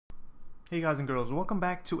Hey guys and girls, welcome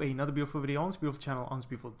back to another beautiful video on this beautiful channel on this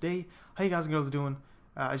beautiful day. How you guys and girls doing?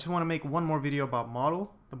 I just want to make one more video about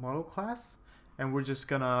the model class, and we're just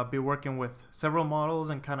gonna be working with several models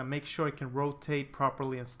and kind of make sure it can rotate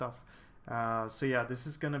properly and stuff. So yeah, this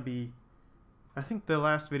is gonna be, I think, the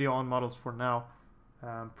last video on models for now.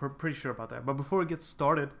 Pretty sure about that. But before we get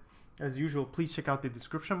started, as usual, please check out the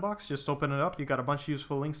description box. Just open it up. You got a bunch of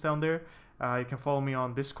useful links down there. You can follow me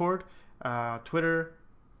on Discord, Twitter.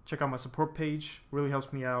 Check out my support page, really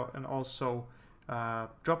helps me out, and also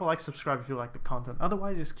drop a like, subscribe if you like the content.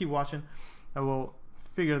 Otherwise, just keep watching and we'll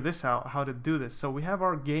figure this out, how to do this. So we have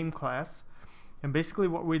our game class, and basically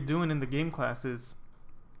what we're doing in the game class is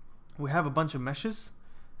we have a bunch of meshes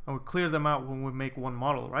and we clear them out when we make one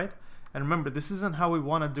model, right? And remember, this isn't how we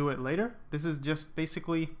want to do it later. This is just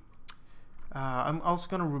basically I'm also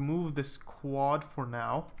going to remove this quad for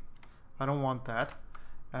now. I don't want that.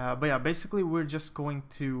 But yeah, basically we're just going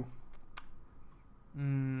to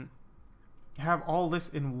have all this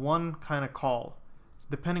in one kind of call. So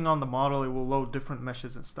depending on the model, it will load different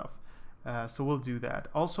meshes and stuff. So we'll do that.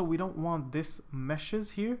 Also, we don't want this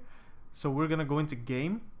meshes here. So we're going to go into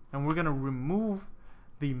game and we're going to remove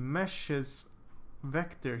the meshes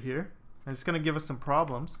vector here. And it's going to give us some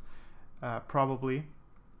problems, probably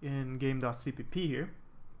in game.cpp here.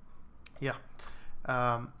 Yeah.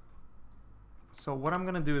 So what I'm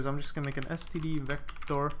gonna do is I'm just gonna make an std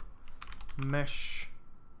vector meshes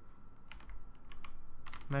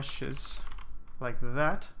like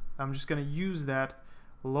that. I'm just gonna use that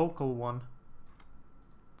local one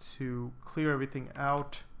to clear everything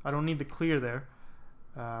out. I don't need the clear there.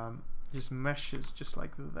 Just meshes just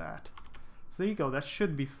like that. So there you go. That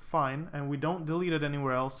should be fine, and we don't delete it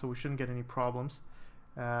anywhere else, so we shouldn't get any problems.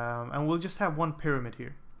 And we'll just have one pyramid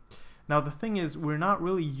here. Now the thing is, we're not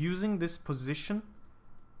really using this position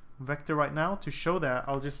vector right now. To show that,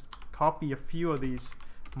 I'll just copy a few of these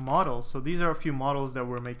models. So these are a few models that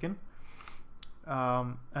we're making.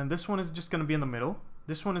 And this one is just going to be in the middle.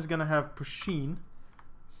 This one is going to have pusheen.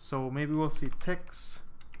 So maybe we'll see text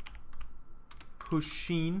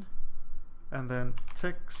pusheen and then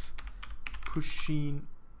text pusheen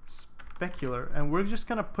specular. And we're just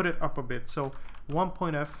going to put it up a bit. So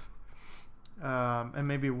 1.f and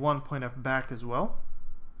maybe 1.f back as well.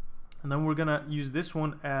 And then we're gonna use this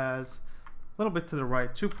one as a little bit to the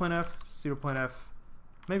right, 2.f, 0.f,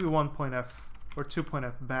 maybe 1.f or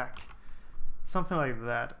 2.f back, something like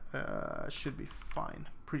that. Should be fine,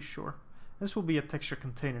 pretty sure. This will be a texture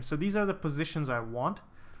container. So these are the positions I want.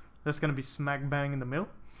 That's gonna be smack bang in the middle.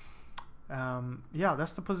 Yeah,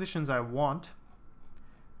 that's the positions I want.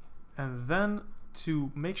 And then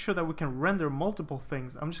to make sure that we can render multiple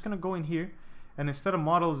things, I'm just gonna go in here, and instead of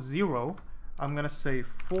model 0, I'm gonna say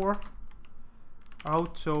for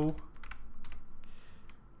auto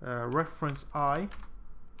reference I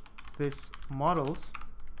this models,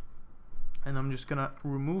 and I'm just gonna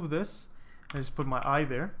remove this and just put my I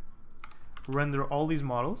there, render all these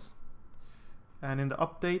models. And in the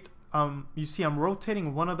update, you see I'm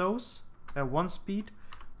rotating one of those at one speed.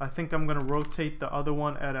 I think I'm gonna rotate the other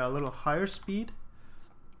one at a little higher speed,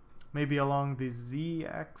 maybe along the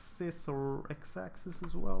z-axis or x-axis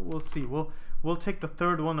as well. We'll see. We'll take the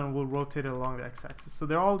third one and we'll rotate it along the x-axis. So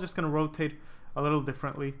they're all just going to rotate a little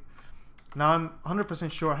differently. Now I'm 100%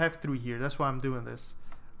 sure I have 3 here. That's why I'm doing this.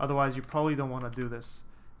 Otherwise, you probably don't want to do this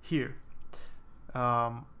here.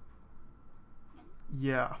 Yeah,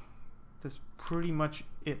 that's pretty much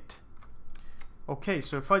it. Okay,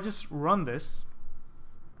 so if I just run this,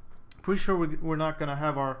 pretty sure we're not going to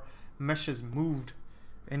have our meshes moved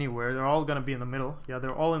anywhere. They're all gonna be in the middle. Yeah,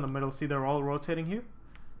 they're all in the middle. See, they're all rotating here.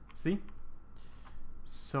 See?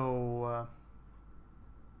 So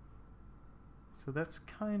so that's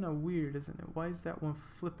kind of weird, isn't it? Why is that one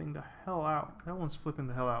flipping the hell out? That one's flipping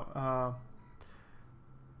the hell out.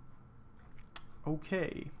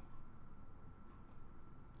 Okay.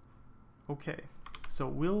 Okay. So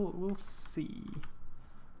we'll see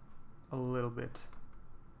a little bit.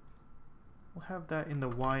 We'll have that in the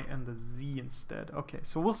Y and the Z instead. Okay,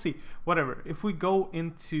 so we'll see. Whatever. If we go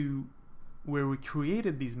into where we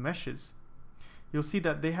created these meshes, you'll see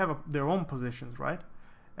that they have their own positions, right?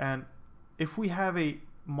 And if we have a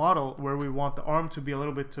model where we want the arm to be a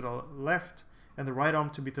little bit to the left and the right arm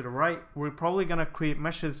to be to the right, we're probably going to create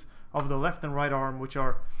meshes of the left and right arm, which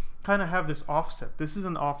are kind of have this offset. This is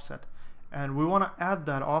an offset. And we want to add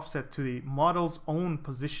that offset to the model's own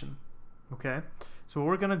position. Okay? So what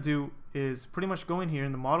we're going to do is pretty much go in here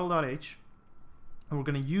in the model.h, and we're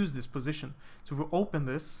going to use this position. So if we open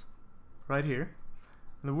this right here,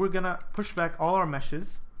 and then we're going to push back all our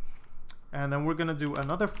meshes, and then we're going to do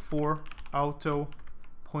another for auto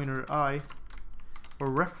pointer I, or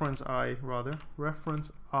reference I rather,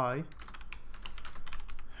 reference I.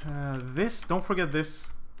 This, don't forget this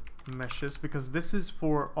meshes, because this is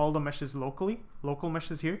for all the meshes locally, local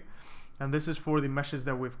meshes here, and this is for the meshes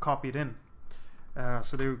that we've copied in.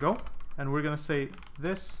 So there we go, and we're gonna say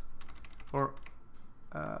this, or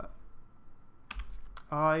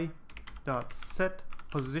I dot set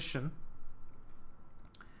position,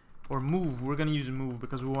 or move. We're gonna use move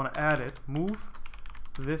because we want to add it. Move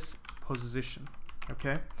this position.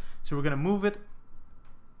 Okay, so we're gonna move it,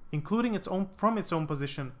 including its own, from its own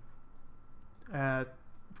position,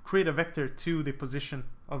 create a vector to the position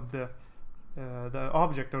of the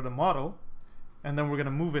object or the model, and then we're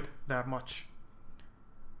gonna move it that much.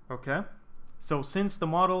 Okay, so since the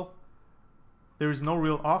model, there is no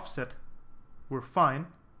real offset, we're fine.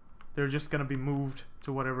 They're just gonna be moved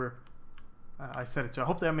to whatever I set it to. I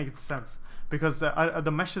hope that makes sense, because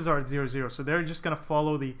the meshes are at 0, 0, so they're just gonna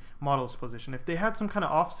follow the model's position. If they had some kind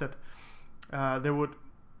of offset, they would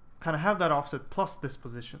kind of have that offset plus this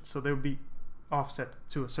position, so they would be offset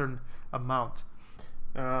to a certain amount.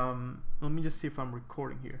 Let me just see if I'm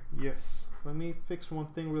recording here. Yes, let me fix one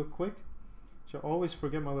thing real quick. So I always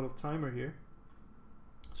forget my little timer here,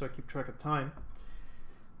 so I keep track of time.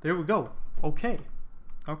 There we go. Okay,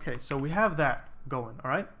 so we have that going. All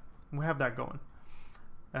right, we have that going.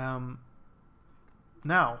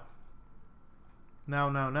 Now,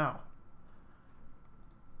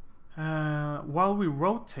 while we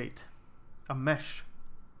rotate a mesh,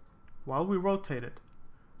 while we rotate it,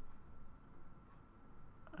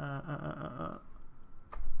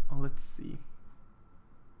 let's see.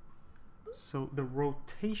 So the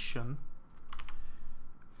rotation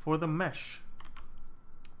for the mesh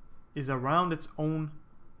is around its own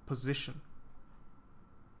position,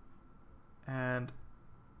 and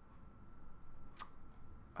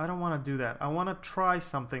I don't want to do that. I want to try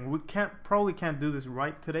something. We probably can't do this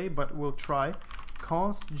right today, but we'll try.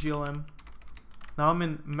 Const glm. Now I'm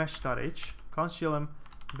in mesh.h. Const glm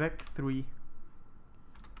vec3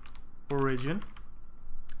 origin.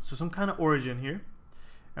 So some kind of origin here,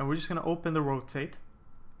 and we're just gonna open the rotate.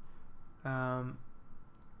 Or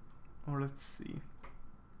let's see.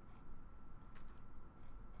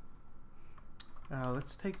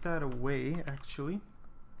 Let's take that away. Actually,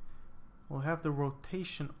 we'll have the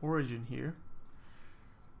rotation origin here.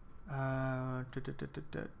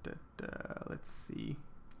 Let's see.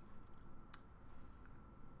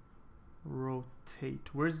 Rotate.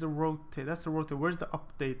 Where's the rotate? That's the rotate. Where's the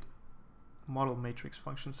update model matrix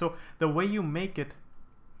function? So the way you make it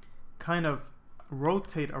kind of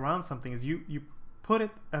rotate around something is you put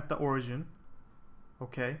it at the origin,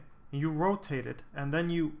 okay, and you rotate it, and then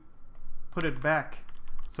you put it back.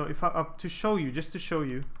 So if just to show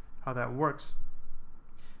you how that works,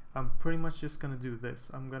 I'm pretty much just gonna do this.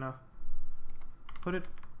 I'm gonna put it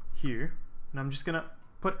here, and I'm just gonna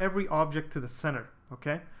put every object to the center.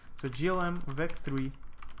 Okay, so glm vec3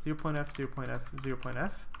 0.f 0.f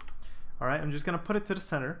 0.f. all right, I'm just gonna put it to the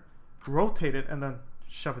center, rotate it, and then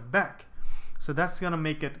shove it back. So that's gonna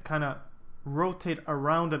make it kind of rotate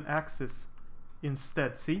around an axis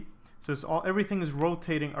instead. See, so it's everything is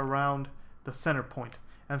rotating around the center point,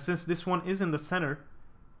 and since this one is in the center,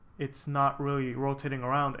 it's not really rotating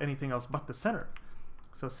around anything else but the center.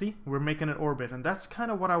 So see, we're making it orbit, and that's kind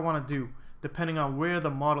of what I want to do depending on where the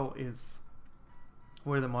model is.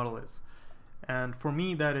 And for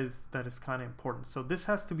me, that is kind of important. So this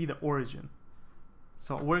has to be the origin.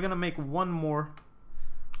 So we're gonna make one more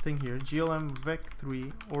thing here, glm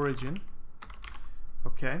vec3 origin.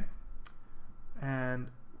 Okay, and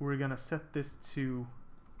we're gonna set this to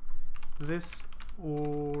this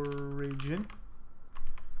origin.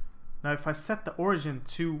 Now if I set the origin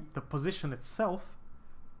to the position itself,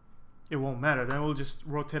 it won't matter, then it will just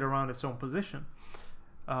rotate around its own position.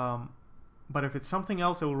 But if it's something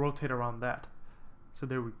else, it will rotate around that. So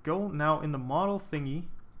there we go. Now in the model thingy,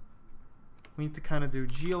 we need to kind of do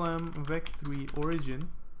glm vec3 origin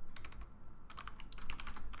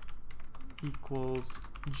equals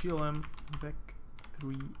glm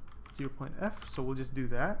vec3 0.f. So we'll just do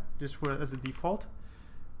that just as a default.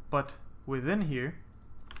 But within here,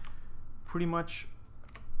 pretty much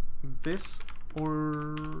this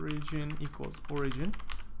origin equals origin,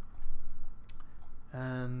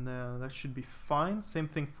 and that should be fine. Same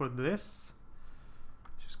thing for this.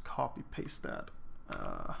 Just copy paste that.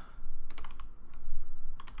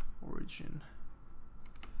 Origin,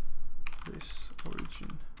 this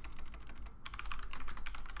origin,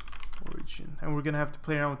 and we're gonna have to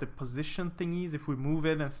play around with the position thingies if we move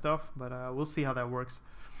it and stuff, but we'll see how that works.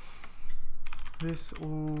 This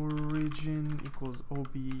origin equals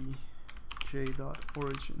obj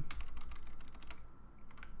j.origin.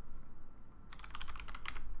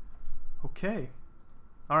 Okay.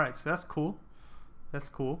 All right, so that's cool. That's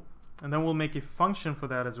cool. And then we'll make a function for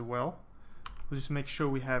that as well. We'll just make sure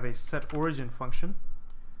we have a set origin function.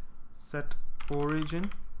 Set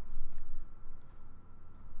origin.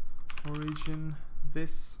 Origin,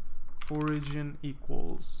 this origin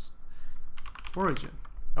equals origin.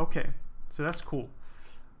 Okay, so that's cool.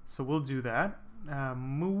 So we'll do that.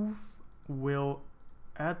 Move will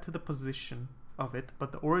add to the position of it,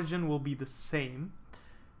 but the origin will be the same.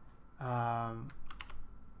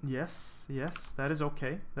 Yes, that is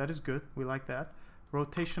okay. That is good. We like that.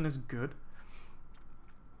 Rotation is good.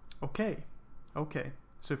 Okay.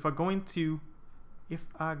 So if I go into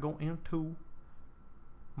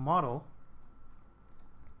model,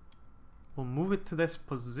 we'll move it to this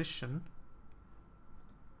position,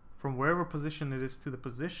 from wherever position it is to the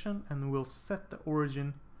position, and we'll set the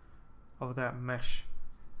origin of that mesh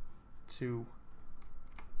to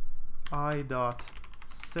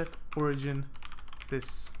i.set origin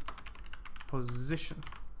this position.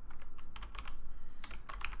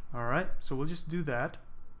 All right, so we'll just do that.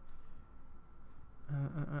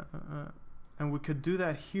 And we could do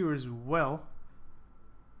that here as well,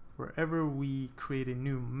 wherever we create a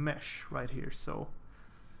new mesh right here. So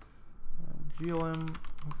glm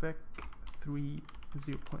vec3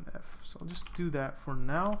 0.f. So I'll just do that for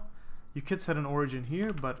now. You could set an origin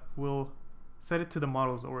here, but we'll set it to the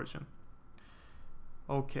model's origin.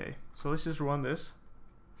 Okay, so let's just run this.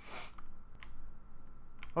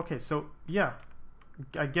 Okay, so yeah,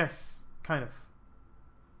 I guess, kind of.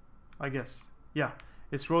 I guess, yeah,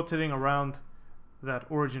 it's rotating around that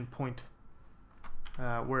origin point,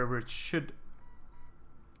 wherever it should,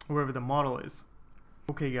 wherever the model is.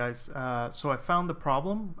 Okay guys, so I found the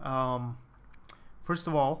problem. First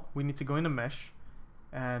of all, we need to go into mesh,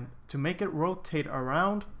 and to make it rotate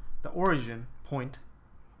around the origin point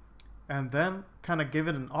and then kind of give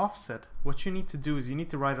it an offset, what you need to do is you need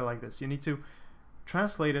to write it like this. You need to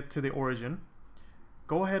translate it to the origin,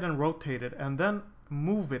 go ahead and rotate it, and then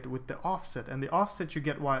move it with the offset. And the offset you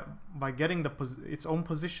get by getting its own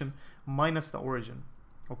position minus the origin.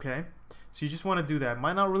 Okay, so you just want to do that.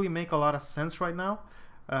 Might not really make a lot of sense right now,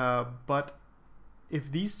 but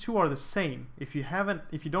if these two are the same, if you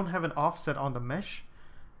don't have an offset on the mesh,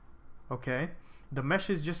 okay, the mesh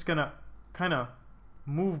is just gonna kind of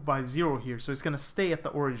move by 0 here, so it's gonna stay at the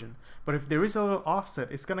origin. But if there is a little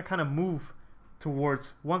offset, it's gonna kind of move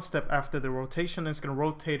towards one step after the rotation, and it's gonna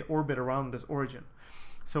rotate, orbit around this origin.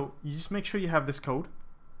 So you just make sure you have this code,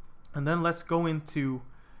 and then let's go into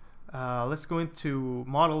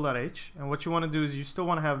model.h, and what you want to do is you still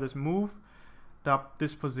want to have this move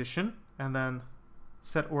this position and then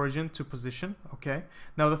set origin to position. Okay,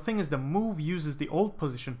 now the thing is, the move uses the old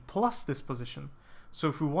position plus this position. So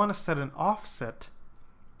if we want to set an offset,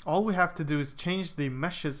 all we have to do is change the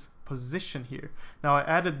mesh's position here. Now I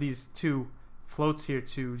added these two floats here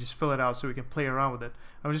to just fill it out so we can play around with it.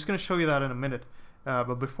 I'm just going to show you that in a minute,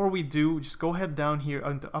 but before we do, just go ahead down here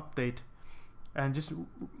into update and just,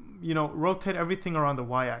 you know, rotate everything around the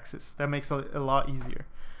y-axis. That makes it a lot easier.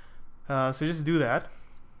 So just do that.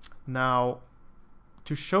 Now,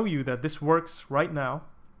 to show you that this works right now,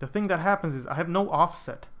 the thing that happens is I have no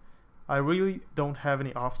offset. I really don't have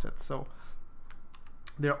any offsets, so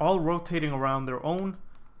they're all rotating around their own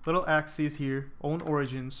little axes here, own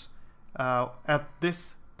origins, at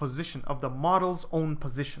this position of the model's own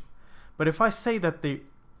position. But if I say that the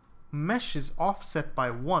mesh is offset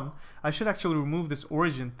by 1, I should actually remove this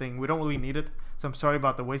origin thing. We don't really need it, so I'm sorry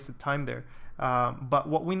about the wasted time there. But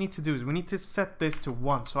what we need to do is we need to set this to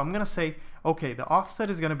 1. So I'm gonna say, okay, the offset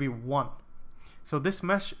is gonna be 1. So this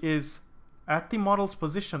mesh is at the model's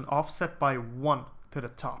position offset by 1 to the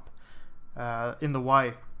top in the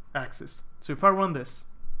y-axis. So if I run this,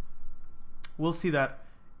 we'll see that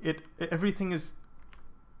everything is,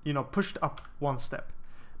 you know, pushed up 1 step.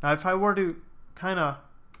 Now if I were to kind of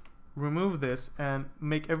remove this and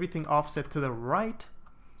make everything offset to the right,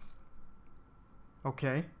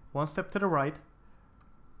 okay, 1 step to the right,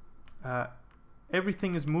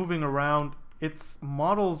 everything is moving around its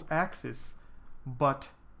model's axis, but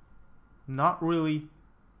not really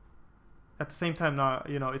at the same time. Not,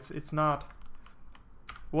 you know, it's not,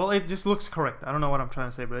 well, it just looks correct. I don't know what I'm trying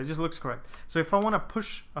to say, but it just looks correct. So if I want to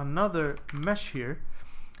push another mesh here,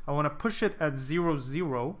 I want to push it at 0,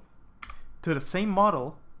 0 to the same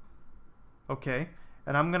model, okay,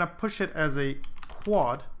 and I'm gonna push it as a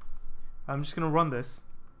quad. I'm just gonna run this,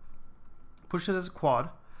 push it as a quad.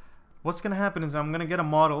 What's gonna happen is I'm gonna get a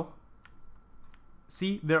model.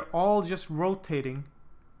 See, they're all just rotating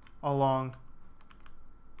along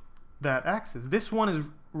that axis. This one is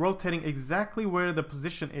rotating exactly where the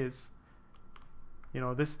position is, you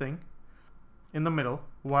know, this thing in the middle,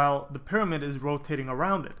 while the pyramid is rotating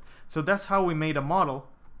around it. So that's how we made a model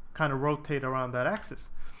kind of rotate around that axis.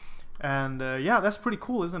 And yeah, that's pretty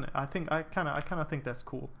cool, isn't it? I kind of think that's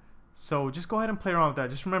cool. So just go ahead and play around with that.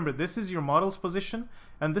 Just remember, this is your model's position,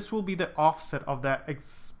 and this will be the offset of that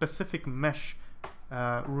specific mesh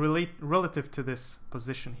relative to this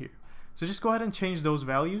position here. So just go ahead and change those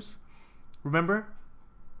values. Remember,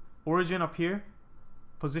 origin up here,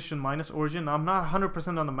 position minus origin. Now, I'm not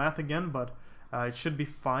 100% on the math again, but it should be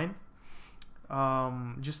fine.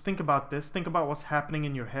 Just think about this. Think about what's happening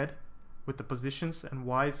in your head with the positions and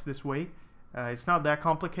why it's this way. It's not that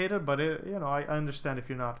complicated, but you know, I understand if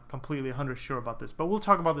you're not completely 100% sure about this. But we'll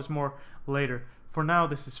talk about this more later. For now,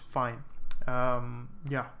 this is fine.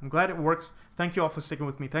 Yeah, I'm glad it works. Thank you all for sticking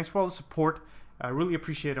with me. Thanks for all the support. I really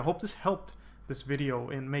appreciate it. I hope this helped this video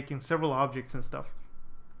in making several objects and stuff.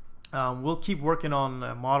 We'll keep working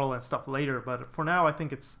on model and stuff later, but for now I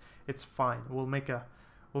think it's fine. We'll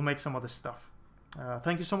make some other stuff.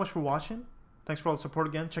 Thank you so much for watching. Thanks for all the support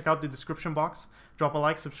again. Check out the description box. Drop a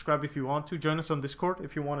like, subscribe if you want to. Join us on Discord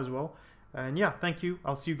if you want as well. And yeah, thank you.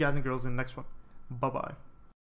 I'll see you guys and girls in the next one. Bye-bye.